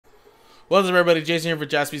What's up, everybody? Jason here for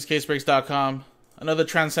JaspysCaseBreaks.com. Another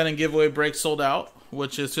Transcendent giveaway break sold out,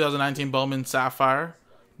 which is 2019 Bowman Sapphire.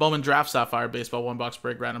 Bowman Draft Sapphire Baseball 1-box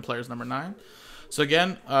break, random players number 9. So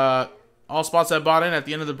again, all spots that bought in at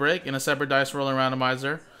the end of the break in a separate dice roller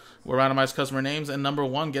randomizer will randomize customer names, and number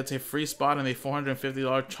 1 gets a free spot in a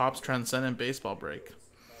 $450 Chops Transcendent Baseball break.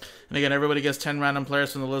 And again, everybody gets 10 random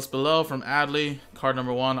players from the list below, from Adley, card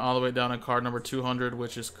number 1, all the way down to card number 200,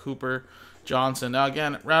 which is Cooper Johnson. Now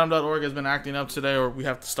again, random.org has been acting up today, or we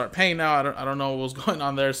have to start paying now. I don't know what was going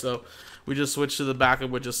on there, so we just switched to the backup,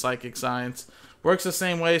 which is Psychic Science. Works the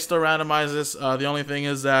same way, still randomizes. The only thing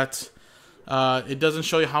is that it doesn't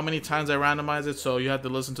show you how many times I randomize it, so you have to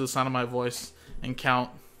listen to the sound of my voice and count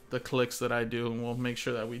the clicks that I do, and we'll make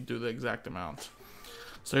sure that we do the exact amount.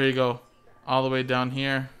 So here you go, all the way down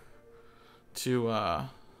here to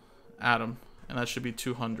Adam, and that should be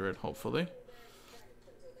 200, hopefully.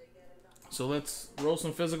 So let's roll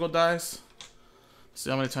some physical dice. See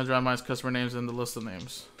how many times I randomize customer names in the list of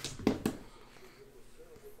names.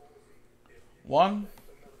 1,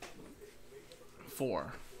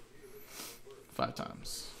 4, 5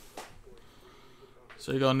 times.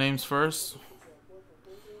 So you go names first.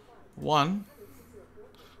 1.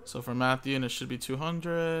 So for Matthew, and it should be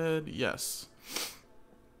 200. Yes.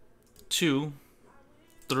 2,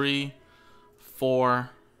 3, 4,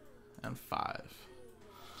 and 5.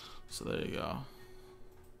 So there you go.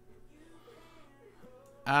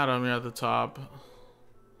 Adam, you're at the top.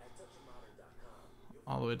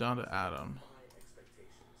 All the way down to Adam.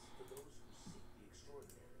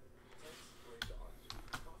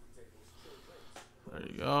 There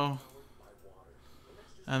you go.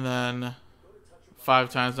 And then 5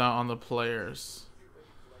 times down on the players.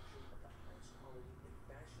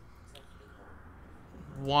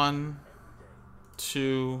 1,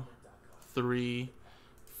 2, 3,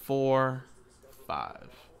 4, 5.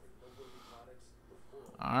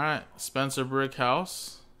 Alright, Spencer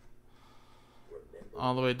Brickhouse.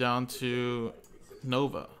 All the way down to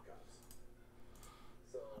Nova.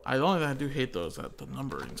 The only thing I do hate though is that the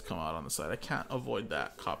numberings come out on the side. I can't avoid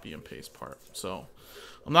that copy and paste part. So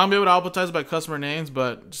I'm not going to be able to alphabetize by customer names,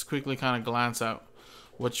 but just quickly kind of glance at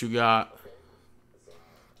what you got.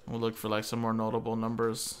 We'll look for like some more notable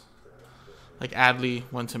numbers. Like Adley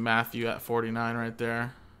went to Matthew at 49 right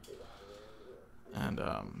there. And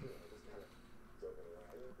there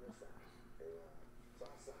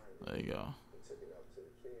you go.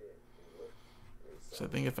 So I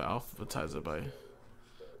think if I alphabetize it by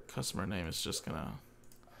customer name, it's just gonna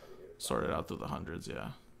sort it out through the hundreds. Yeah.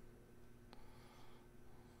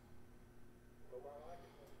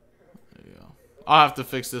 There you go. I'll have to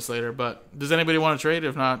fix this later, but does anybody want to trade?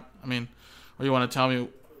 If not, I mean, or you want to tell me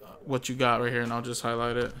what you got right here, and I'll just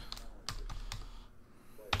highlight it.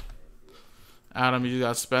 Adam, you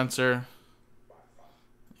got Spencer.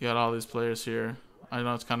 You got all these players here. I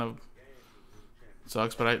know it's kind of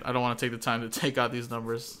sucks, but I don't want to take the time to take out these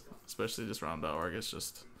numbers, especially just round.org. It's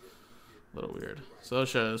just a little weird. So I'll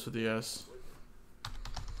share this with you guys.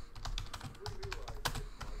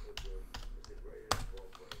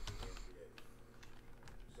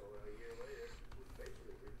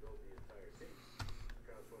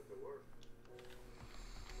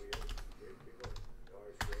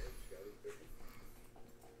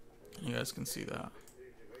 You guys can see that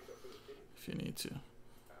if you need to.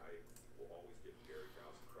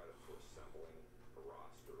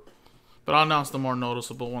 But I'll announce the more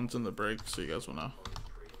noticeable ones in the break so you guys will know.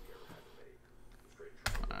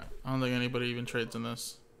 Alright, I don't think anybody even trades in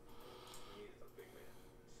this.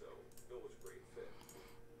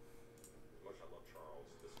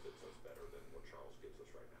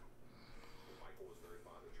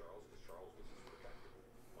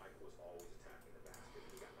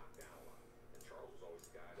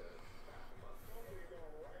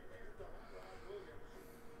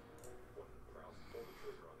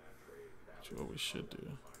 What we should do.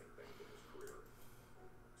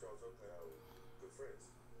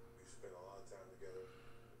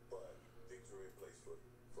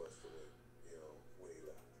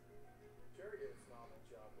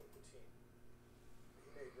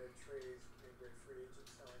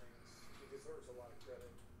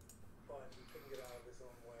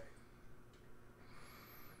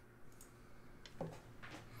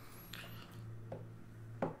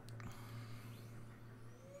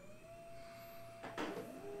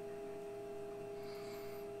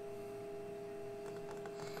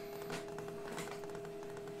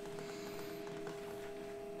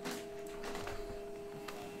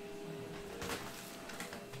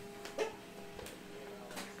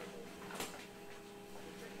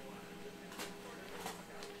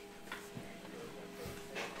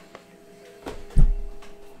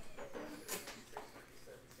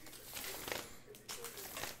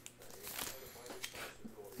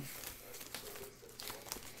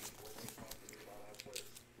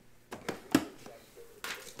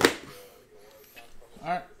 All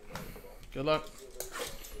right. Good luck.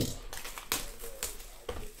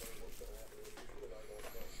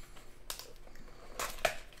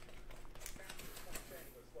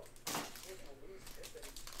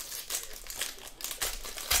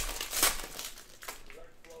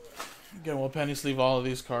 Again, we'll penny sleeve all of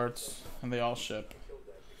these cards, and they all ship.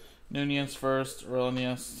 Nunez first,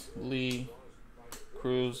 Orelnius, Lee,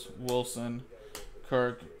 Cruz, Wilson,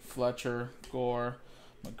 Kirk, Fletcher, Gore,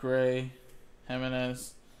 McGray,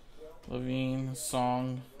 Jimenez, Levine,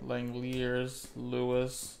 Song, Langeliers,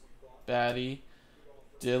 Lewis, Batty,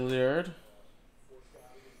 Dilliard,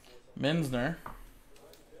 Minsner,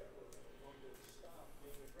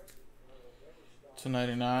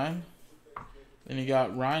 /99. Then you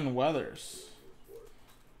got Ryan Weathers,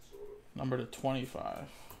 number /25.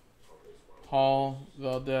 Hall,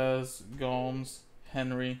 Valdez, Gomes,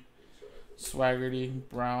 Henry, Swaggerty,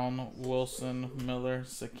 Brown, Wilson, Miller,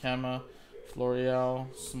 Sakema,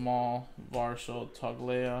 Florial, Small, Varshall,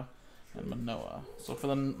 Toglea, and Manoa. So for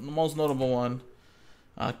the most notable one,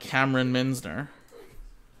 Cameron Minsner.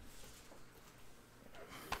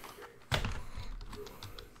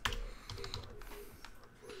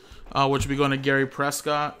 Which will be going to Gary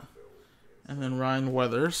Prescott, and then Ryan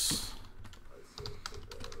Weathers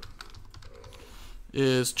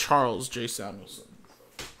is Charles J. Samuelson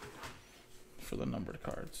for the numbered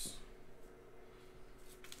cards.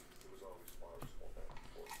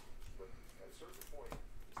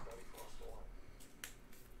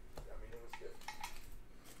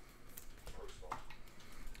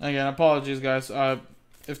 Again, apologies, guys.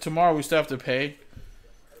 If tomorrow we still have to pay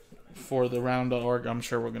for the round.org, I'm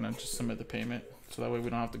sure we're going to just submit the payment. So that way we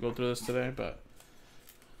don't have to go through this today. But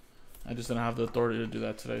I just didn't have the authority to do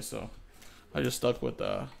that today. So I just stuck with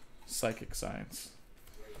psychic science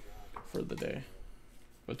for the day.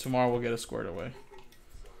 But tomorrow we'll get it squared away.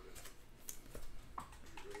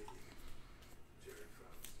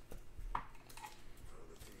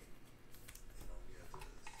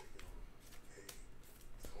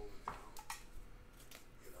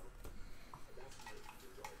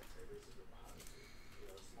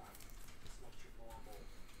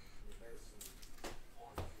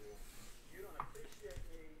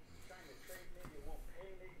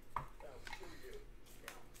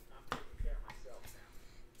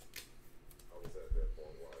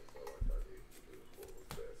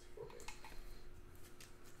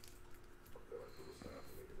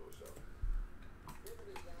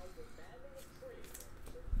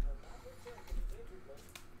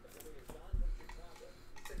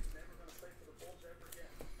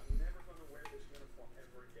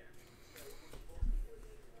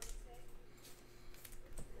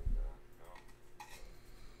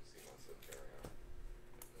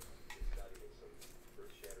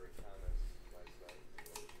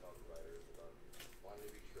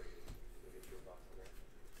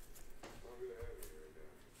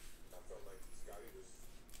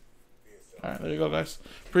 Alright, there you go, guys.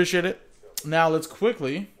 Appreciate it. Now let's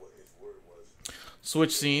quickly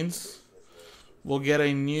switch scenes. We'll get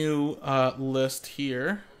a new list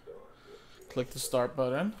here. Click the start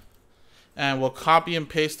button. And we'll copy and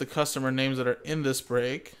paste the customer names that are in this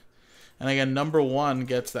break. And again, number 1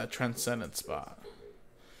 gets that transcendent spot.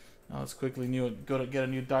 Now let's quickly get a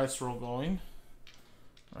new dice roll going.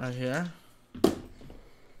 Right here.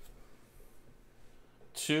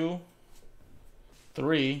 2,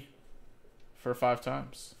 3 for 5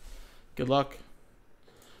 times. Good luck.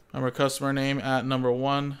 Remember, customer name at number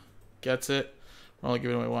 1 gets it. We're only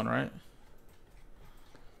giving away 1, right?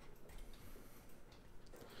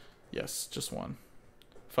 Yes, just 1.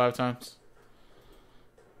 5 times.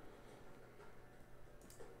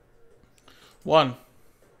 1,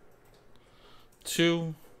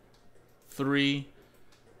 2, 3,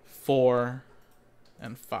 4,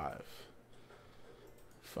 and 5.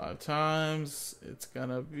 5 times. It's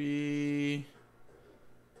gonna be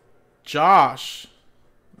Josh.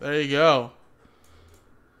 There you go.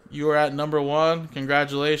 You are at number 1.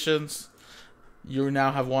 Congratulations. You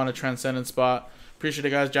now have won a transcendent spot. Appreciate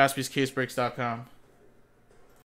it, guys. JaspysCaseBreaks.com.